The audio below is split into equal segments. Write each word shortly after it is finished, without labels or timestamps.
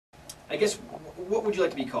I guess, what would you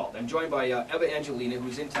like to be called? I'm joined by Eva Angelina,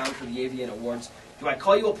 who's in town for the AVN Awards. Do I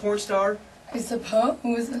call you a porn star? I suppose,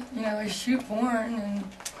 you know, I shoot porn, and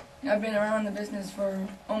I've been around the business for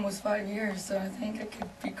almost 5 years, so I think I could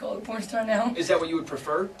be called a porn star now. Is that what you would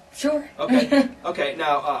prefer? Sure. Okay. Okay.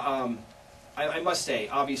 Now, I must say,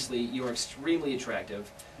 obviously, you're extremely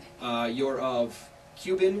attractive. You're of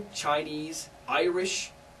Cuban, Chinese,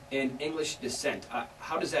 Irish, and English descent.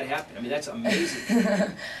 How does that happen? I mean, that's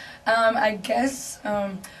amazing. I guess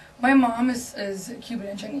my mom is Cuban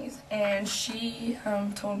and Chinese, and she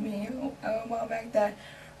told me a while back that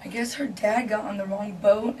I guess her dad got on the wrong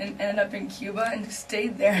boat and ended up in Cuba and just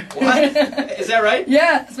stayed there. What? Is that right?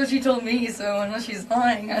 Yeah, that's what she told me, so unless she's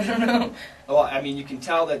lying, I don't know. Well, I mean, you can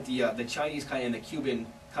tell that the Chinese kind and the Cuban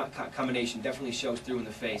combination definitely shows through in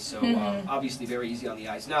the face, so obviously very easy on the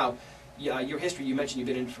eyes. Now, your history, you mentioned you've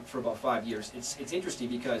been in for about 5 years. It's interesting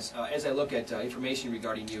because as I look at information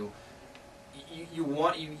regarding you, you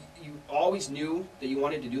always knew that you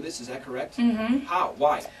wanted to do this, is that correct? Mm-hmm. How?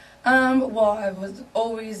 Why? Well, I was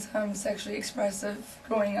always sexually expressive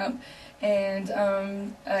growing up, and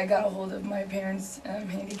I got a hold of my parents'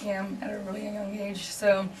 handy cam at a really young age,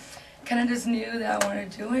 so kind of just knew that I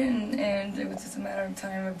wanted to do it, and it was just a matter of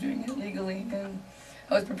time of doing it legally. And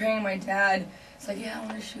I was preparing my dad. It's like, yeah, I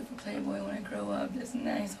want to shoot for Playboy when I grow up, this and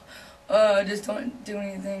that. So, just don't do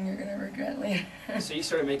anything you're gonna regret later. So you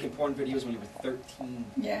started making porn videos when you were 13?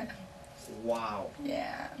 Yeah. Wow.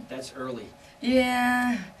 Yeah. That's early.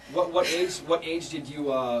 Yeah. What age did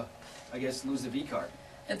you I guess lose the V card?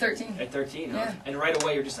 At 13. At 13, huh? Yeah. And right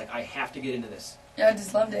away you're just like, I have to get into this. Yeah, I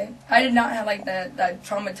just loved it. I did not have like that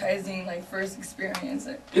traumatizing like first experience.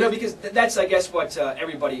 You know, because that's I guess what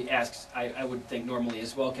everybody asks. I would think normally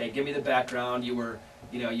is, well, okay, give me the background. You were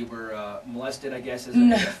molested, I guess, as a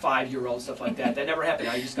 5-year-old, stuff like that. That never happened.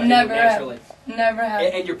 I just got into it naturally. Never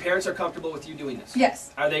happened. And your parents are comfortable with you doing this?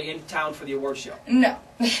 Yes. Are they in town for the award show? No.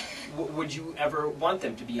 Would you ever want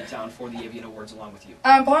them to be in town for the AVN Awards along with you?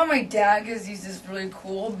 Probably my dad, because he's just really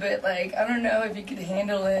cool, but like I don't know if he could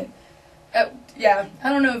handle it. Yeah, I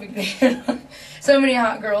don't know if he could handle it. So many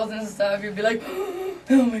hot girls and stuff. You'd be like,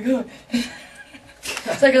 oh my god.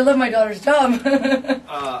 It's like I love my daughter's job.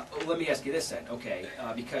 Let me ask you this then, okay?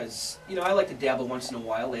 Because I like to dabble once in a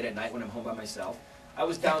while, late at night when I'm home by myself. I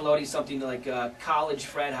was downloading something like College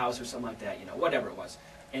Frat House or something like that, whatever it was,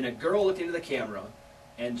 and a girl looked into the camera,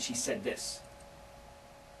 and she said this.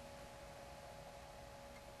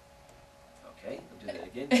 Okay, I'll do that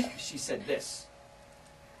again. She said this.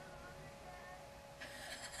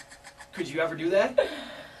 Could you ever do that?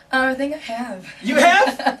 I think I have. You have?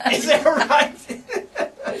 Is that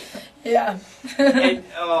right? Yeah. And,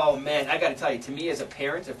 oh man, I gotta tell you, to me as a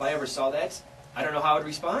parent, if I ever saw that, I don't know how I would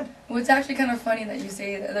respond. Well, it's actually kind of funny that you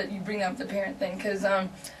say that you bring up the parent thing, because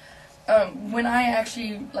when I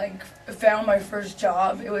actually found my first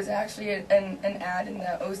job, it was actually an ad in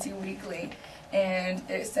the OC Weekly, and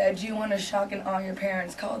it said, "Do you want to shock and awe your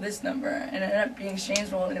parents? Call this number." And it ended up being Shane's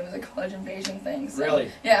World, and it was a college invasion thing. So, really?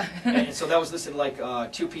 Yeah. And so that was listed like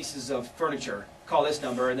 2 pieces of furniture. Call this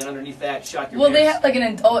number, and then underneath that, shock your Well, parents. they had like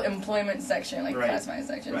an adult employment section, like right. classified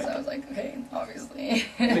section. Right. So I was like, okay, obviously.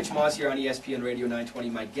 Mitch Moss here on ESPN Radio 920.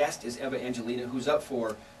 My guest is Eva Angelina, who's up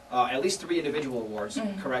for at least 3 individual awards,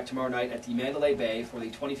 correct, tomorrow night at the Mandalay Bay for the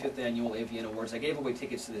 25th Annual AVN Awards. I gave away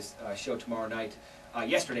tickets to this show tomorrow night.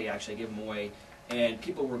 Yesterday, actually, I gave them away. And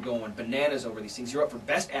people were going bananas over these things. You're up for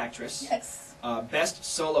Best Actress, Yes. Best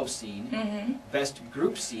Solo Scene, Best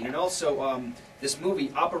Group Scene, and also this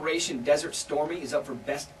movie, Operation Desert Stormy, is up for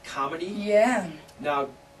Best Comedy. Yeah. Now,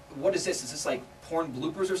 what is this? Is this like porn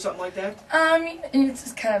bloopers or something like that? It's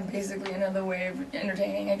just kind of basically another way of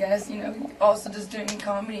entertaining, I guess. Also just doing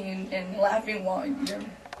comedy and laughing while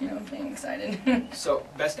you're being excited. So,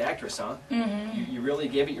 Best Actress, huh? You really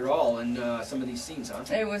gave it your all in some of these scenes, huh?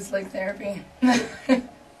 It was like therapy.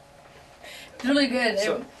 It's really good.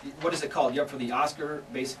 So, what is it called? You're up for the Oscar,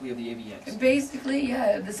 basically, of the AVNs. Basically,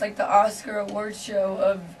 yeah. It's like the Oscar awards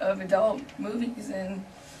show of adult movies, and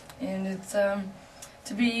it's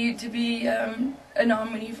to be a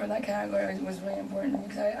nominee for that category was really important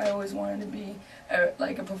because I always wanted to be a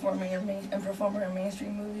performer in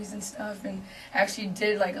mainstream movies and stuff, and actually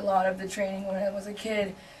did like a lot of the training when I was a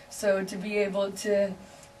kid. So to be able to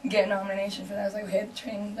get a nomination for that, I was like, okay, the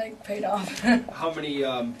training paid off. How many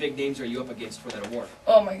big names are you up against for that award?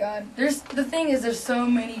 Oh my God! There's so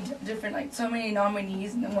many different so many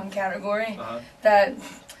nominees in one category that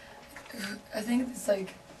I think it's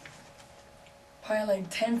probably like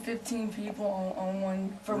 10, 15 people on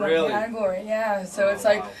one for Really? one category. Yeah, so it's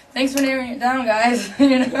wow. like, thanks for narrowing it down, guys.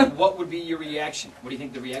 You know. What would be your reaction? What do you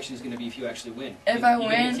think the reaction is going to be if you actually win? If I you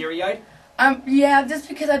win, teary-eyed? Yeah, just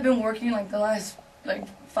because I've been working like the last like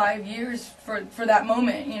 5 years for that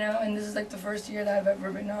moment, you know, and this is like the first year that I've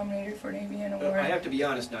ever been nominated for an AVN award. I have to be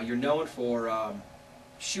honest now. You're known for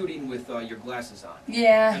shooting with your glasses on.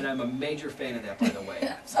 Yeah. And I'm a major fan of that, by the way.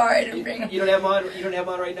 I'm sorry I didn't bring them. You don't have them on. You don't have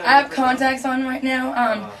them on right now. I have contacts on right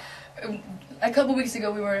now. A couple weeks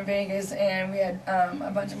ago we were in Vegas and we had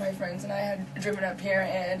a bunch of my friends and I had driven up here,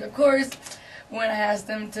 and of course when I asked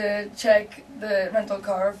them to check the rental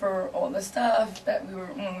car for all the stuff that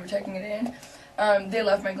when we were checking it in, they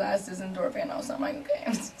left my glasses in the door panel, so I'm like,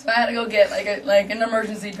 okay. So I had to go get like an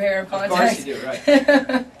emergency pair of contacts. Of course you do,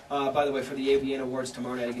 right. By the way, for the AVN Awards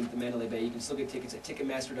tomorrow night again at the Mandalay Bay, you can still get tickets at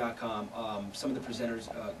Ticketmaster.com. Some of the presenters,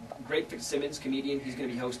 Greg Fitzsimmons, comedian, he's going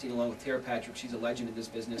to be hosting along with Tara Patrick. She's a legend in this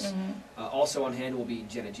business. Also on hand will be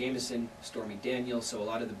Jenna Jameson, Stormy Daniels, so a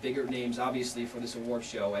lot of the bigger names, obviously, for this award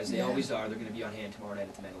show, as they always are, they're going to be on hand tomorrow night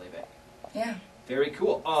at the Mandalay Bay. Yeah. Very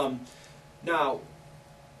cool. Now,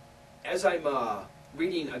 as I'm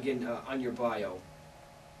reading again on your bio,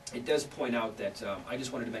 it does point out that, I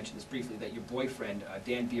just wanted to mention this briefly, that your boyfriend,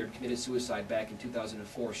 Dan Beard, committed suicide back in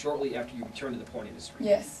 2004, shortly after you returned to the porn industry.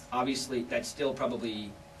 Yes. Obviously, that still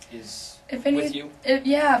probably is with you?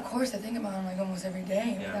 Yeah, of course. I think about him like almost every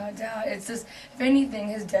day, without doubt. It's just, if anything,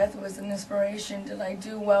 his death was an inspiration to like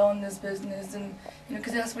do well in this business, and you know,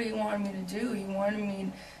 because that's what he wanted me to do. He wanted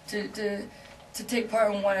me to take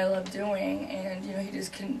part in what I love doing, and you know, he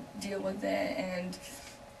just couldn't deal with it, and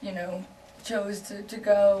you know, chose to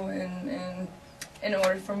go and in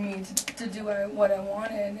order for me to do what I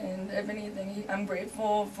wanted. And if anything, I'm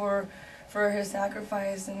grateful for his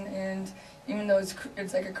sacrifice, and even though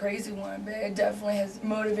it's like a crazy one, but it definitely has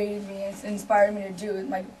motivated me. It's inspired me to do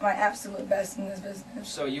my absolute best in this business.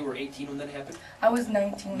 So you were 18 when that happened? I was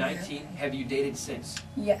 19. 19? Have you dated since?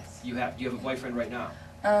 Yes. You have. Do you have a boyfriend right now?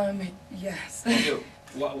 Yes. You do.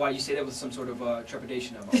 Why you say that with some sort of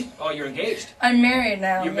trepidation? Oh, you're engaged. I'm married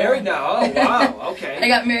now. You're married now. Oh, wow. Okay. I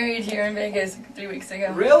got married here in Vegas 3 weeks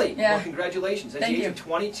ago. Really? Yeah. Well, congratulations. At the age of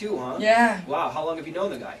 22, huh? Yeah. Wow. How long have you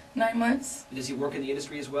known the guy? 9 months. Does he work in the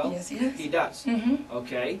industry as well? Yes, he does. He does. Mm-hmm.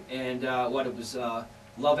 Okay. And what, it was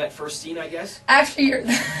love at first scene, I guess? Actually,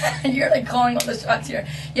 you're like calling all the shots here.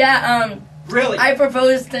 Yeah. Really? I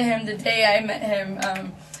proposed to him the day I met him.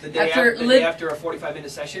 The day after a 45-minute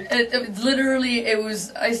session? I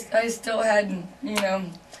still had, you know,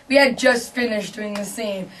 we had just finished doing the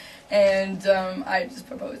scene, and I just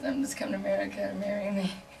proposed to him, just come to America and marry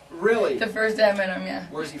me. Really? The first day I met him, yeah.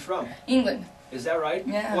 Where's he from? England. Is that right?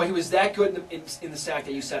 Yeah. Well, he was that good in the sack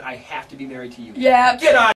that you said, I have to be married to you. Yeah. Get out!